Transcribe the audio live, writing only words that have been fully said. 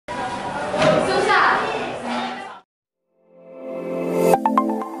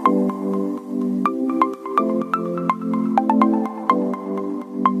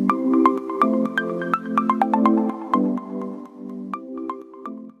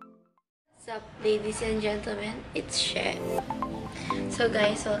up, ladies and gentlemen? It's She. So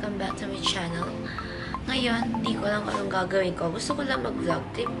guys, welcome back to my channel. Ngayon, di ko lang anong gagawin ko. Gusto ko lang mag-vlog.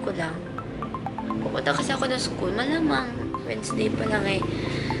 Trip ko lang. Pupunta kasi ako ng school. Malamang Wednesday pa lang eh.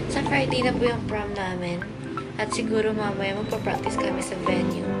 Sa Friday na po yung prom namin. At siguro mamaya magpa-practice kami sa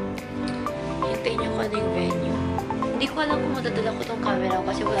venue. Hintayin niyo ko ano yung venue. Hindi ko alam kung madadala ko tong camera ko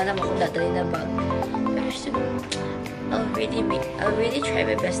kasi wala naman akong dadali na bag. Pero siguro, I'll really try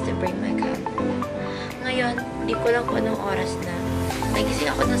my best to bring my camera. Ngayon, hindi ko lang kung anong oras na. Nagising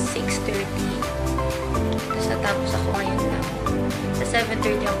ako ng 6:30. Tapos natapos ako ngayon lang. Sa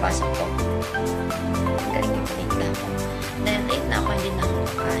 7:30 ang pasok ko. Galing yung late na ako. Dahil late na ako, hindi na ako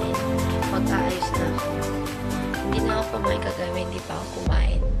kakain. Mag-aayos na ako. Hindi na ako pa may kagawin, hindi pa ako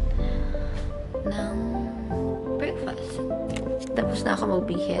kumain ng breakfast. Tapos na ako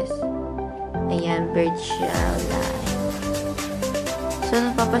magbihis. Ayan, bird shell live. So,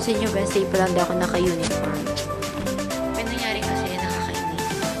 napapansin nyo, Wednesday pa lang ako naka-uniform. May nangyari kasi, nakakainis.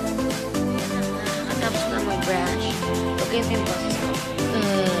 Nakatapos na mag-brush. Okay yung boses ko.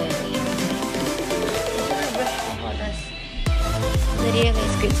 Nag-brush ako, tapos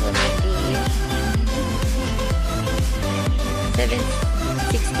na-realize ko it's already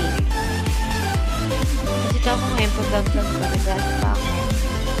 7:16. Kasi ito ako ngayon, pag-vlog-vlog ko, nag-brush pa ako.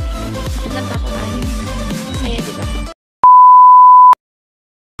 Ilan pa ako ayos. Saya, diba?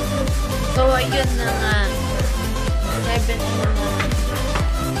 So, ayun na nga.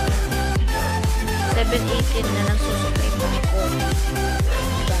 7:18 na nagsusukay pa ako.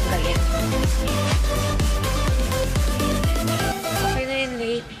 Diba, ang galit. Okay na yun,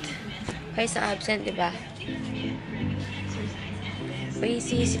 late. Kaysa absent, diba?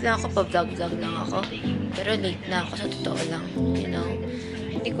 Paisisip lang ako, pa-vlog-vlog lang ako. Pero late na ako, sa totoo lang. You know?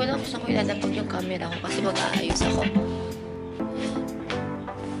 Hindi ko lang kung saan ko ilalapag yung camera ko kasi mag-aayos ako.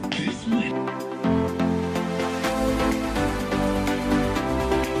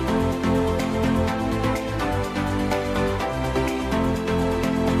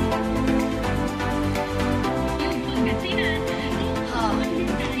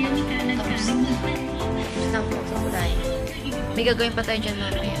 May gagawin pa tayo dyan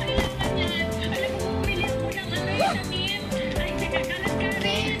mamaya.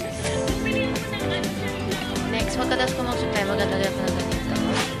 Next, magkataas ko mag-supply. Magkataas ko na ganito.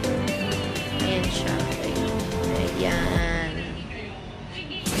 Ayan siya. Ayan.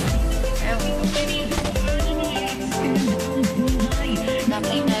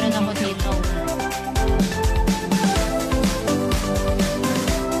 Dapat meron ako dito.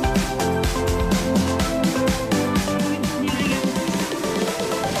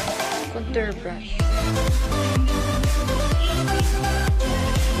 Contour brush.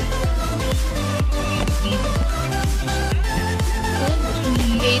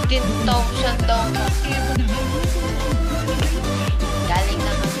 $18,000 daw. Galing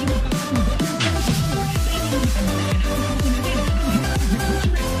na kami.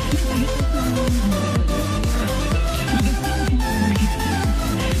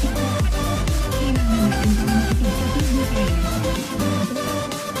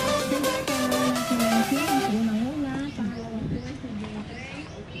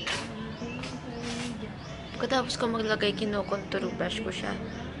 Pagkatapos ko maglagay, kino-contour brush ko siya.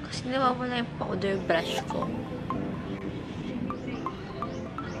 Kasi nawawala yung powder brush ko.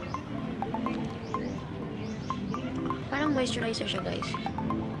 Parang moisturizer siya, guys.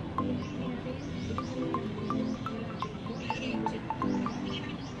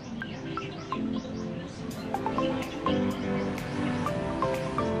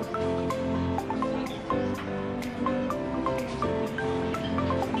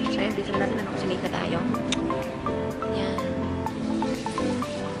 So, yun, dito natin na kusilita tayo. Yan.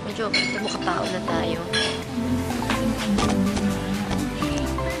 Medyo mukha-tao na tayo.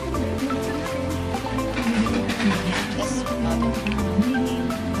 Yes,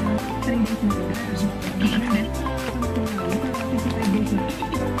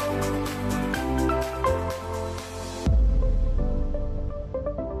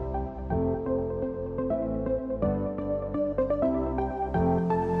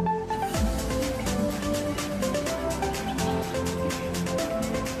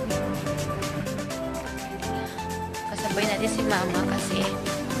 kasabay natin si mama kasi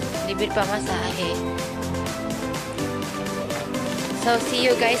libre pa masahe. So, see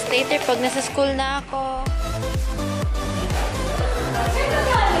you guys later pag nasa school na ako.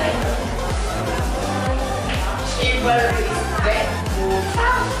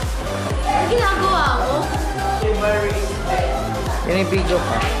 Ano ginagawa mo? Binibidyo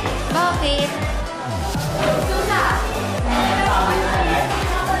ka. Bakit?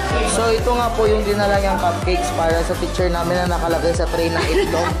 So, ito nga po yung dinala niyang cupcakes para sa picture namin na nakalagay sa tray ng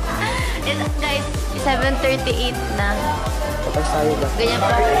itlog. Guys, 7:38 na. Tapos tayo ba? Ganyan pa.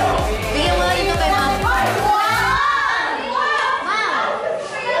 Bigyan mo ito kay ma'am.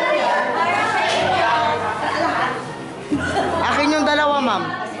 Akin yung dalawa, ma'am.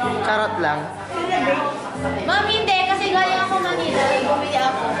 Charot lang. Ma'am, hindi. Kasi gaya ako Manila. Bumili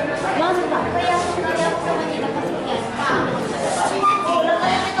ako. Ma'am, kaya ako bumili ako sa Manila. Kasi yan.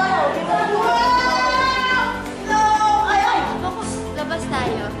 Labas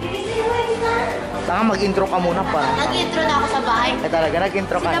tayo. Saka mag-intro ka muna pa. Nag-intro na ako sa bahay. Eh talaga,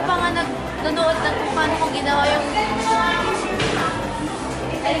 nag-intro ka Sila na. pa nga nanonood ng kung paano ko ginawa yung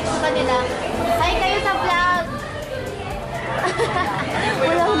sa kanila. Hi kayo sa vlog!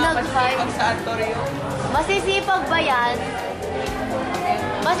 Walang nag-hi. Masisipag ba yan?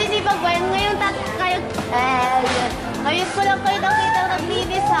 Masisipag ba yan? Ngayon kayo... ngayon ko lang kayo nakita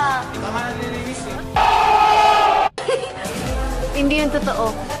naglinis ha. Hindi yung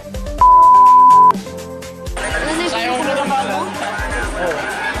totoo. Sayang mo na ba mo? Oo.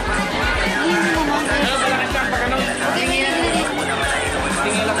 Hindi naman. Tingin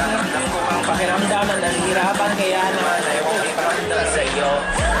lang ang pakiramdam na nahihirapan kaya naman ayaw kong iparamdam sa iyo.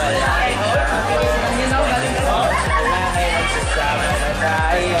 Wala kayo nagsasama na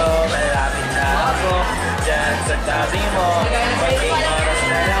tayo. Malapit na ako dyan sa tabi mo. Paging oras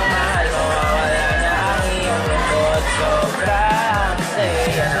na lang mahal mo, wala na ang iyong lungkot. Sobrang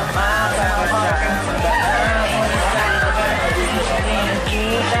saya na makakasakang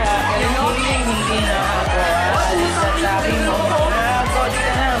hindi na ako alis sa tabi mo. Di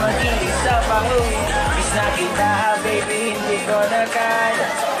ka na mag-iisa pa Miss na kita, baby, hindi ko na kaya.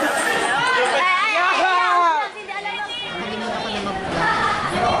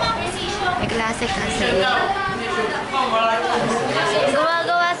 May klase kasi.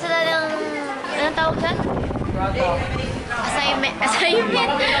 Gumagawa sila ng... Anong tawag ka? Assignment.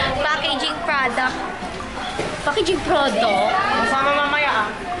 Packaging product. Packaging product? Masama mamaya ah.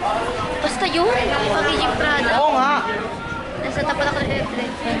 Basta yun. Packaging product. Oo nga. Nasa tapat ako ng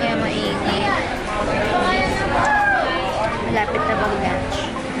airplane. Kaya maingay. Malapit na mag-lunch.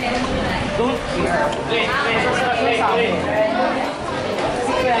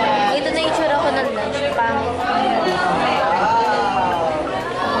 Ito na yung tsura ko ng lunch. Pangit.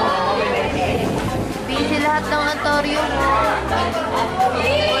 Busy lahat ng aquarium.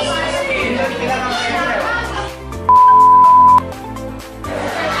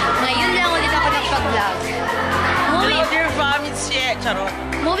 Ngayon lang ulit ako nagpa-vlog.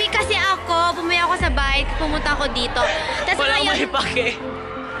 Movie kasi ako, bumili ako sa bike, pumunta ako dito. Wala akong maipake.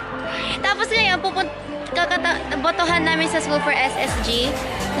 Tapos ngayon, botohan namin sa school for SSG.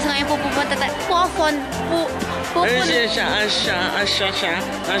 Tapos ngayon pupunta tayo.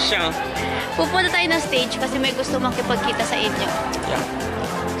 Pupunta tayo ng stage kasi may gusto makipagkita sa inyo. Yeah.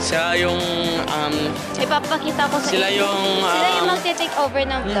 Sila yung Ipapakita ko sa sila inyo. yung Sila yung magte-take over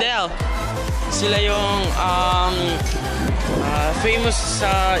ng vlog. Hindi. Sila yung famous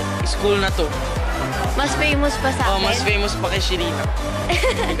sa school na to. Mas famous pa sa akin? Oh, mas famous pa kay Sherina.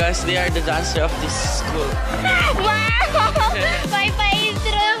 Because they are the dancer of this school. Wow! May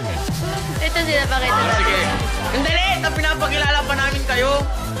pa-intro! Ito sila, pakita natin. Sige. Ang dali! Pinapakilala pa namin kayo.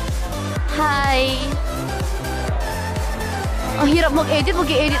 Hi! Ang hirap mag-edit.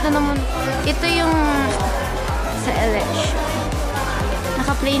 Mag-i-edit na naman. Ito yung sa election.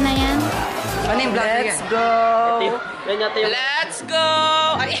 Naka-play na yan. Ano yung vlog na yan? Let's go! Let's go!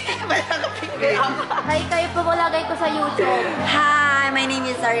 Ay, Hi kayo po, lagay ko sa YouTube. Hi, my name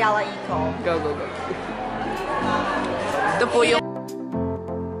is Ariela Iko. Go. Ito po yung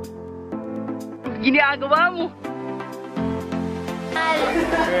ginagawa mo. Hi!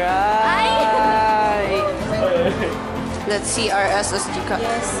 Let's see our SSG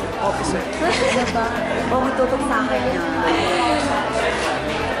officer. Huwag mo tutok sa akin yan.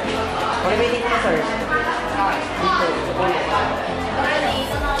 What are waiting for, sir?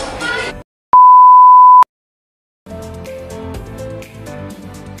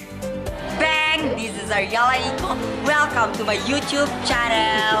 Bang! This is Ariela Iko. Welcome to my YouTube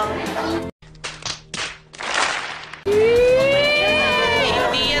channel.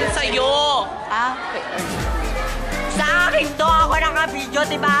 hindi yan sa'yo. Ah? Sa akin to, ako naka-video,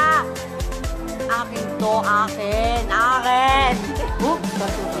 diba? Akin to, akin.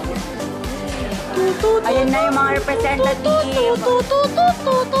 Ayun na yung mga representative.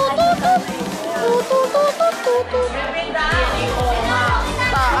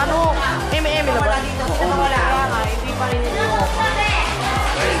 Ano? M&M na ba? Hindi pa rin ito.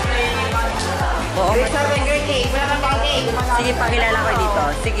 Sige pakilala ko dito.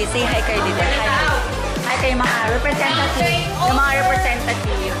 Sige, say hi kayo dito. Hi. Hi kayo mga representative. Yung mga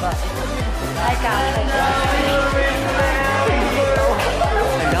representative. Hi ka.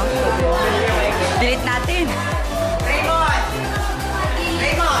 Hello? Delete natin. Raymond!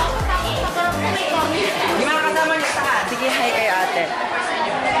 Di makakasama niyo sa hat. Sige, hi kayo ate.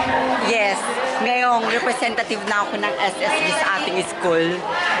 Yes, ngayong representative na ako ng SSG sa ating school.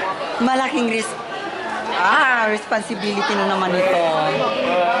 Malaking responsibility na naman ito.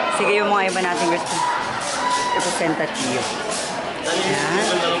 Sige, yung mga iba nating representative. Ayan.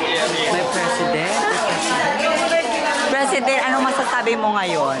 May president. President, anong masasabi mo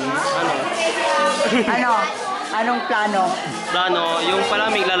ngayon? Ano? Anong plano? Plano, yung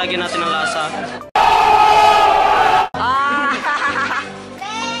palamig lalagyan natin ng lasa.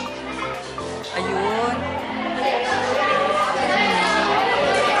 Ayun.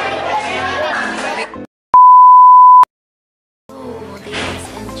 Ladies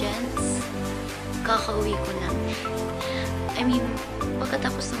and gents, kakauwi ko lang. I mean,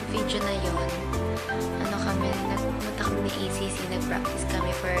 pagkatapos ng video na yon, nagpunta kami ni ACC, nag-practice kami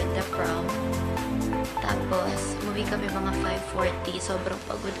for the prom. Tapos, umuwi kami mga 5:40. Sobrang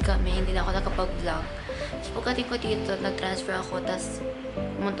pagod kami, hindi na ako nakapag-vlog. So, pagdating ko dito, nag-transfer ako, tapos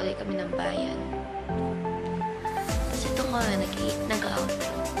pumunta ulit kami ng bayan. Tapos ito ko, nag-out.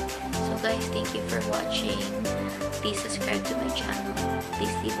 So guys, thank you for watching. Please subscribe to my channel.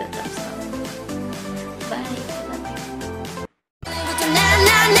 Please leave a thumbs up. Bye! I love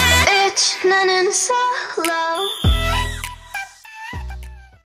you.